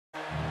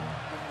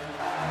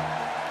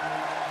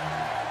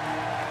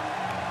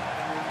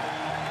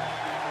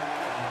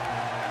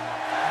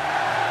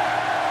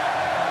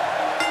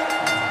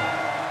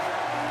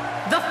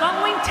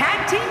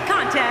tag team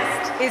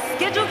contest is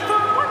scheduled for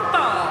one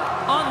fall.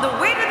 On the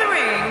way to the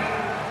ring,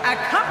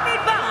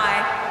 accompanied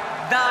by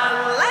the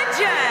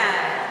Legend,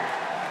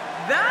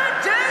 the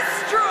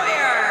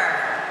Destroyer,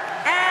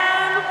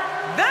 and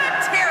the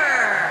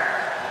Terror,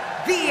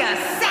 the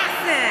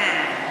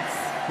Assassins.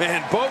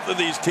 Man, both of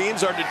these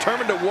teams are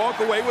determined to walk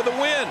away with a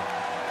win.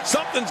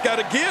 Something's got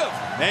to give.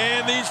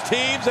 And these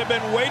teams have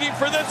been waiting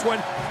for this one,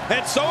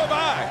 and so have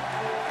I.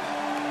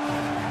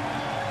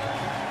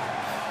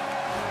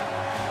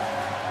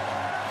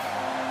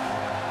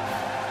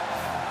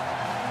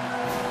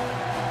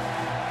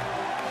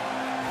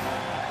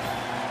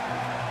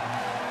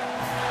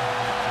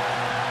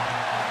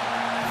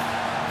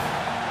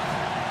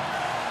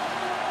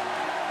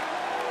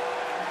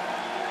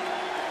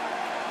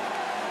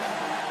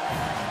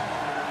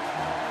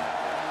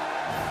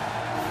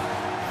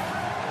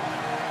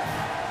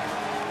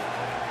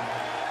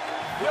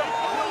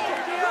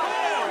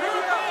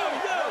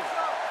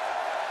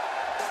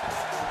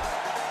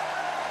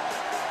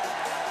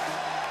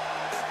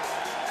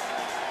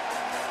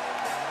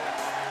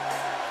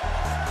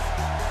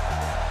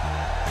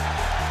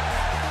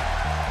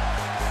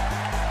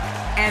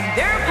 And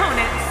their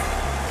opponents,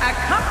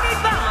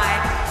 accompanied by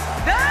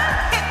the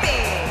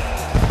Hippie,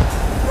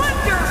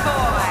 Wonder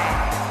Boy,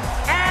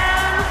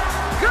 and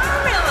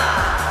Gorilla,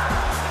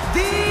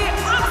 the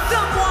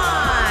Awesome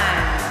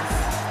Ones.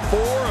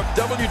 Four of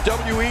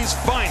WWE's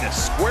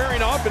finest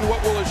squaring off in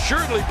what will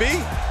assuredly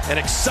be an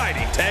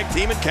exciting tag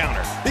team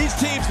encounter. These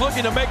teams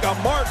looking to make a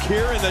mark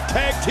here in the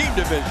tag team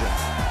division.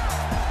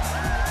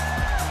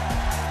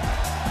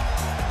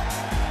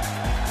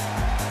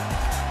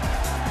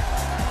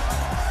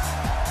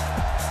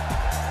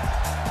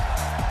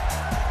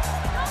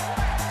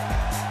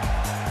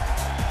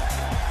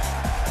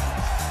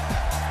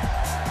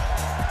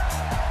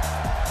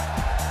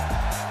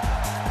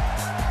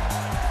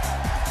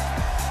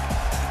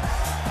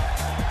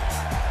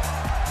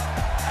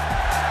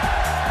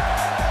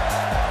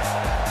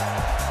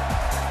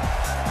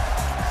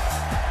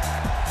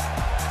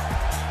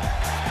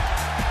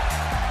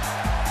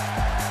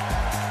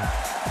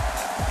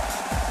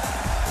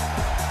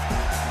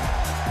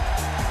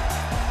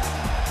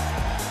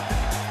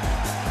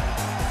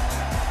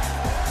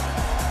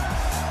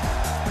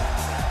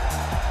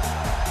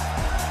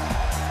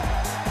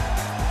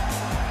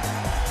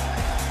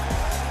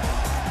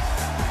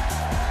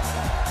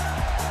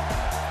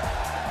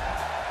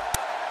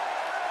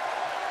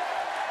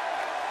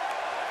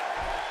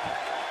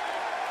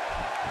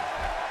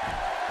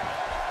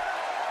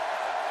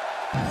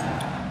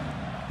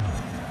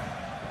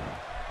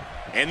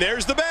 And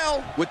there's the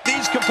bell. With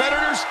these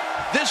competitors,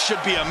 this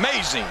should be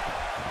amazing.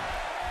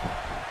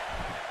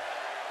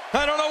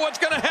 I don't know what's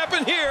going to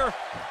happen here.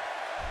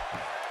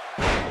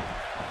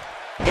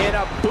 In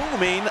a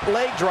booming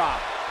leg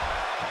drop.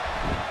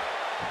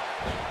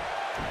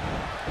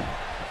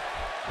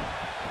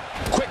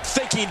 Quick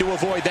thinking to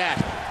avoid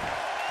that.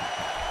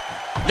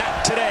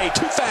 Not today,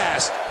 too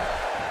fast.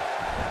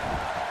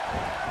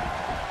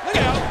 Look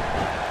out.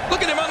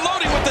 Look at him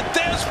unloading with the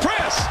Dez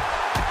press.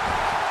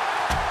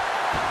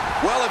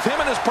 Well, if him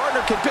and his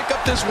partner can pick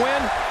up this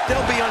win,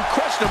 they'll be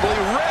unquestionably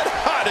red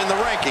hot in the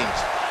rankings.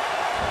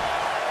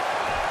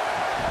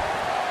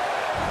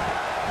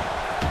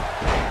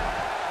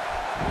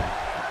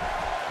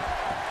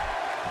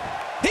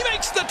 He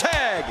makes the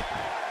tag.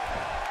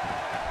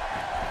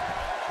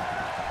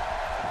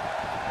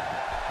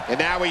 And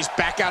now he's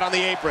back out on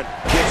the apron.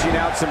 Dishing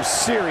out some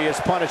serious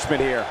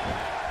punishment here.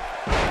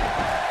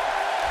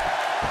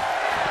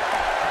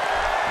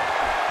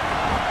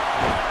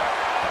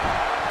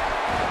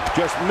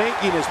 Just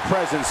making his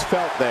presence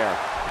felt there.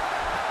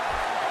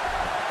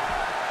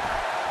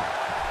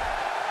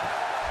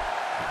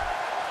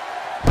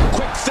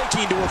 Quick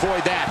thinking to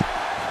avoid that.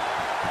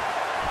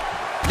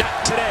 Not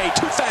today,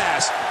 too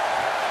fast.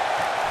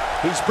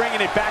 He's bringing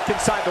it back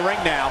inside the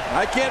ring now.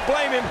 I can't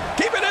blame him.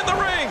 Keep it in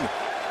the ring.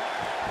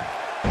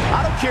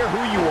 I don't care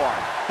who you are.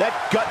 That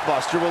gut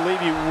buster will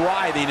leave you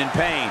writhing in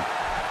pain.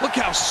 Look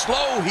how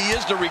slow he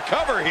is to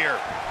recover here.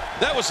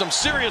 That was some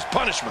serious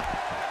punishment.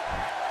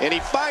 And he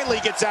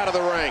finally gets out of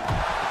the ring.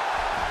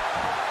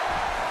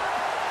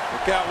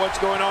 Look out what's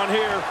going on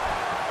here.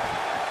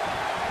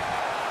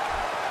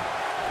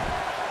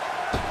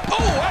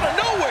 Oh, out of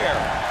nowhere.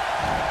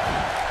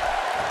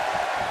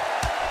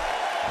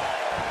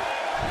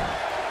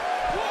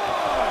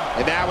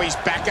 And now he's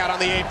back out on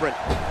the apron.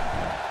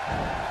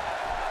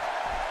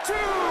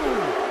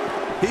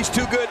 He's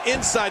too good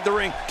inside the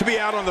ring to be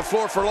out on the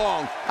floor for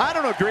long. I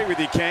don't agree with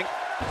you, King.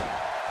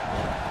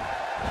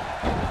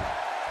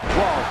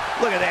 Whoa,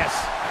 look at this.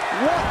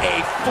 What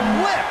a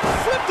flip.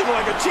 Flipped him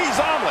like a cheese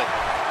omelet.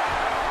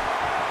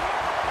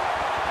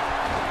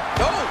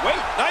 Oh,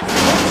 wait, nice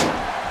punch.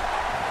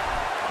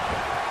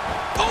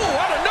 Oh,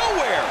 out of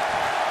nowhere.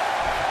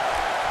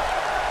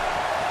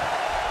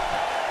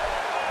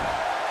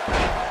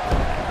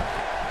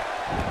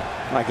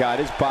 My God,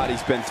 his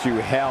body's been through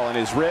hell, and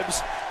his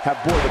ribs, have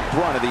bore the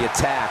brunt of the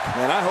attack.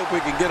 And I hope we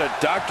can get a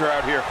doctor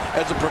out here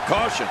as a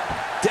precaution.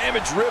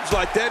 Damaged ribs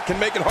like that can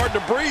make it hard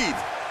to breathe.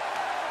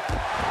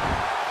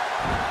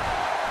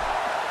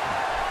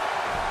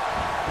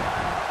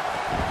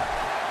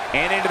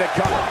 And into the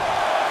cover.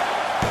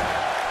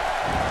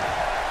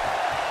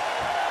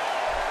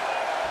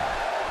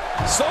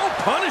 So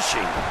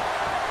punishing.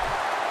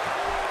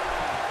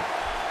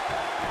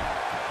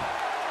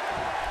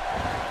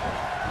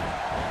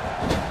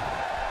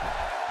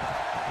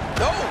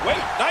 Oh,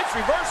 wait, nice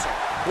reversal.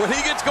 When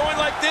he gets going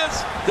like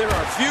this, there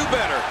are few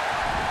better.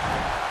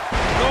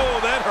 Oh,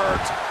 that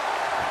hurt.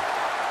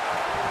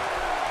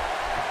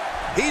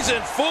 He's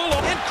in full,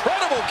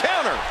 incredible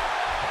counter.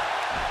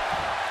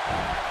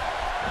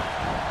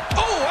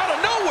 Oh, out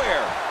of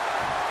nowhere.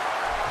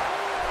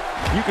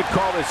 You could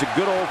call this a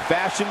good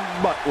old-fashioned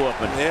butt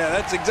whooping. Yeah,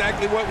 that's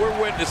exactly what we're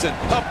witnessing.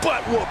 A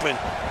butt whooping.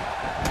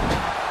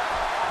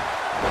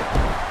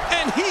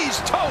 And he's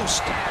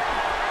toast.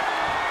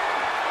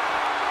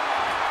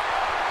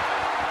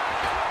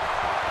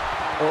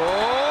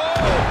 Oh!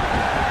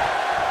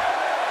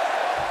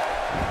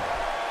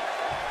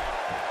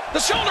 The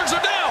shoulders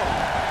are down.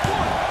 1,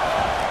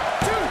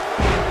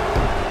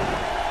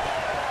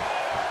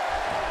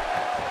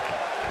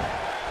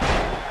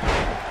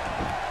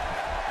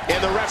 2.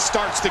 And the ref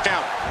starts the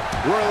count.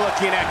 We're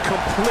looking at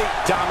complete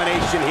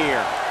domination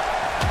here.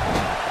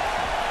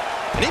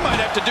 And he might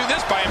have to do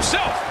this by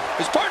himself.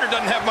 His partner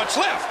doesn't have much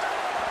left.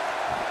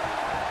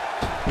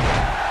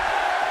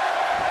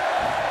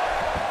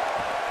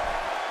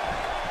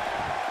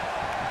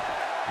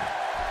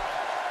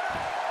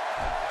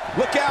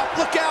 Look out,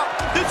 look out.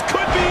 This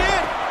could be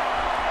it.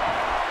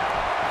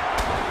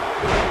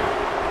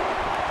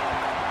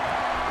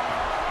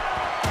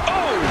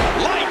 Oh,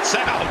 lights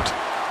out.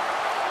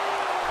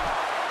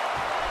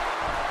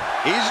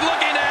 He's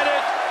looking at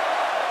it.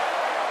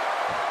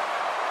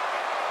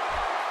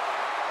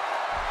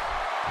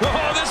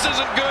 Oh, this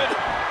isn't good.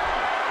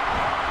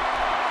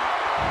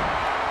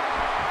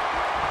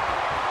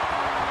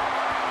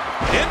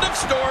 End of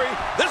story.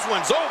 This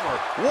one's over.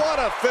 What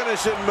a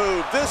finishing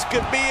move. This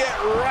could be it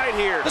right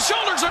here. The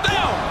shoulders are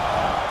down.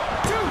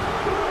 2.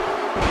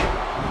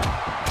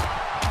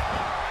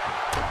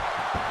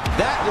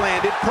 That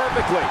landed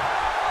perfectly.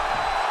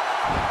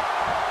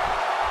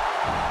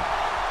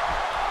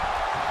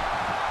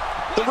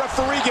 The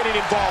referee getting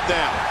involved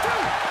now.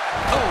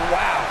 Oh,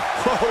 wow.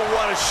 Oh,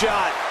 what a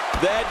shot.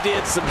 That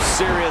did some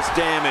serious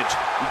damage.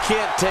 You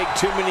can't take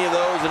too many of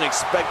those and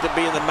expect to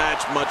be in the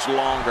match much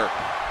longer.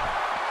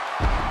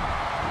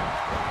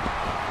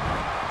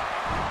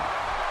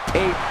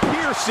 A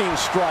piercing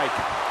strike.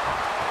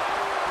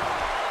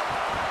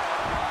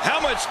 How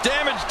much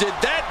damage did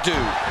that do?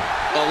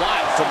 A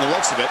lot from the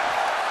looks of it.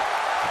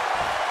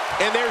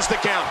 And there's the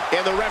count.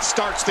 And the ref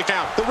starts the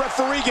count. The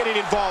referee getting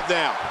involved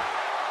now.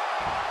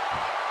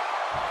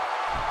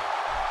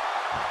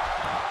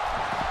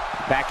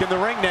 Back in the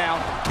ring now.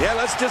 Yeah,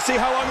 let's just see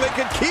how long they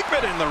can keep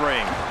it in the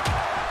ring.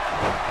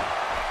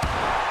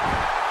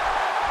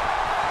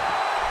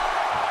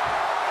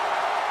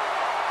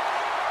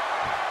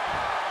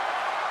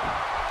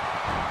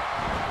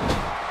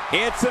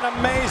 It's an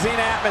amazing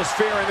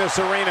atmosphere in this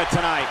arena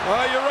tonight.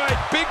 Oh, you're right.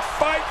 Big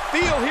fight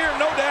feel here,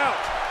 no doubt.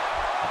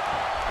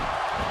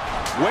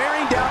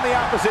 Wearing down the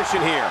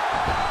opposition here.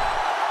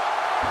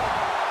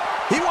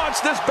 He wants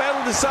this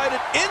battle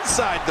decided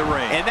inside the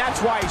ring. And that's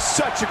why he's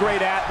such a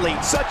great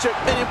athlete, such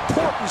an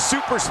important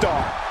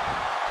superstar.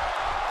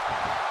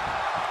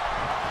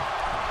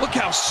 Look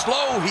how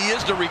slow he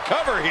is to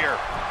recover here.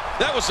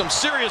 That was some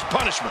serious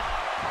punishment.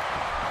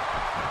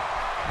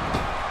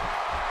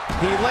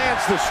 He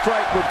lands the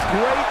strike with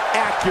great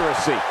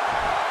accuracy.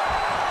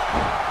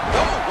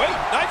 Oh, wait,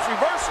 nice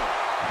reversal.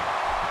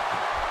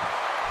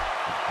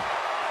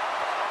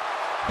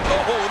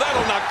 Oh,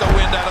 that'll knock the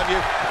wind out of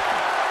you.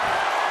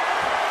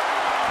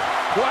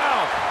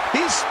 Wow,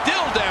 he's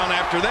still down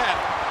after that.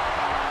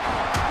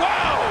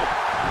 Wow!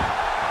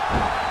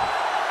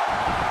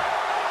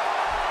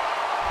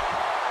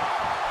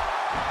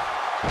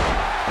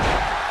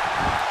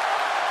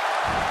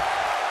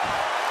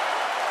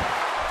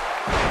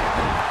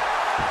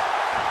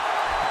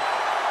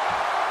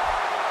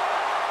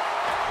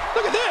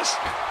 Look at this.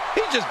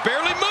 He's just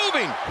barely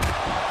moving.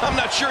 I'm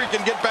not sure he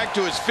can get back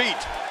to his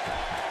feet.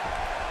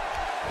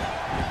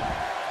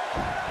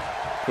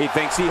 He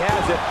thinks he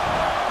has it.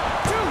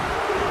 2.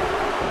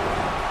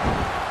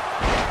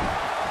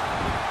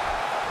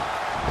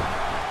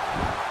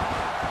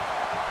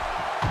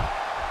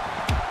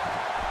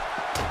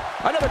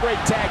 Another great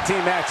tag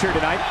team match here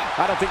tonight.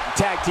 I don't think the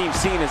tag team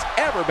scene has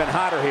ever been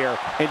hotter here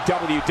in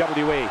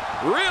WWE.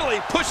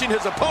 Really pushing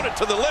his opponent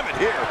to the limit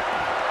here.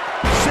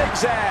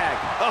 Zigzag.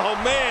 Oh,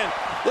 man.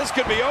 This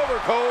could be over,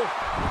 Cole.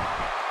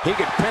 He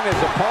could pin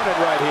his opponent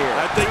right here.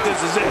 I think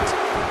this is it.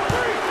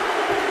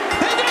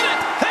 They did it!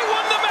 They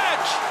won the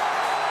match!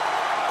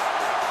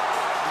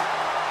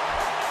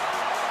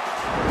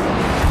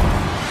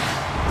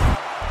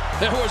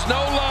 There was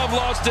no love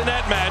lost in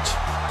that match.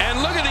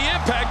 And look at the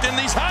impact in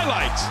these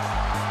highlights.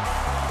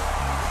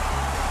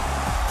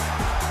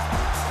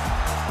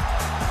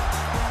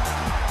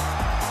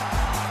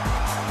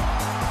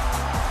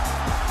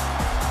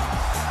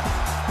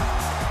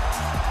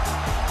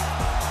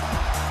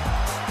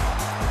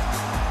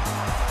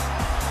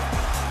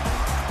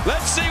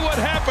 Let's see what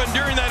happened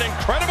during that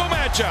incredible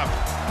matchup.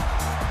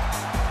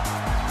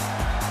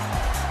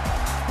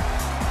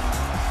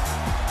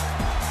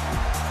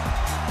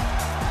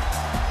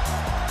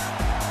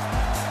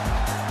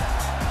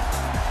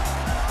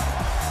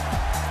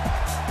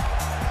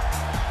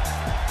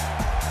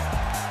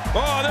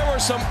 Oh, there were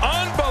some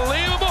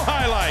unbelievable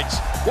highlights.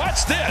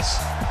 Watch this.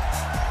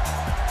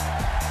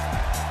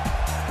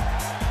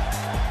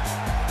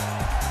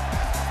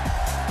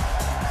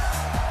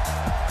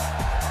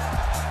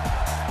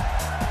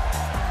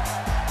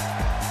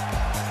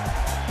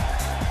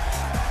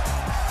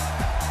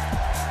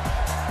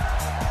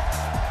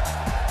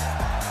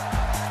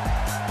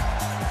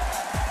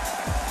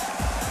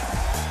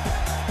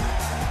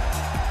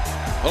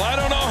 Well, I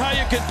don't know how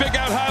you can pick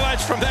out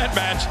highlights from that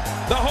match.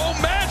 The whole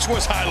match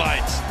was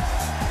highlights.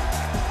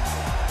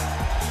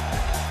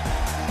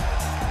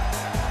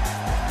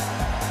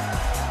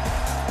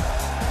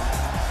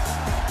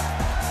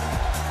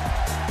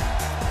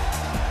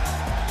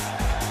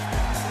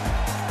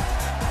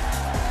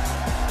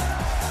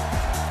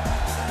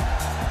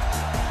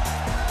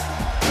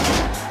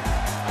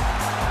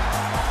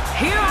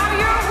 Here are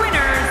your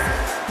winners,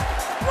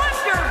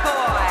 Wonder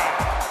Boy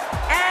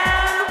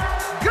and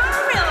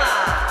Gorilla,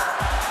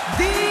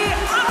 the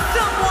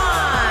Awesome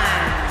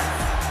Ones.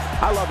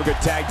 I love a good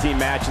tag team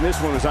match, and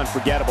this one was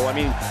unforgettable. I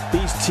mean,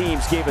 these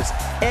teams gave us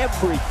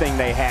everything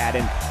they had,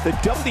 and the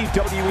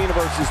WWE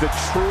Universe is the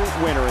true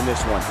winner in this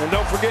one. And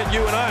don't forget,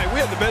 you and I, we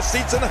have the best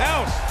seats in the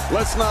house.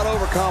 Let's not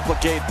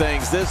overcomplicate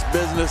things. This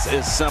business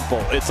is simple.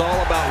 It's all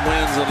about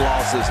wins and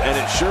losses, and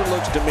it sure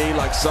looks to me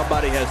like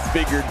somebody has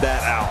figured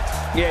that out.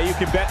 Yeah, you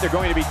can bet they're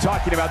going to be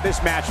talking about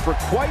this match for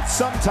quite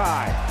some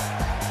time.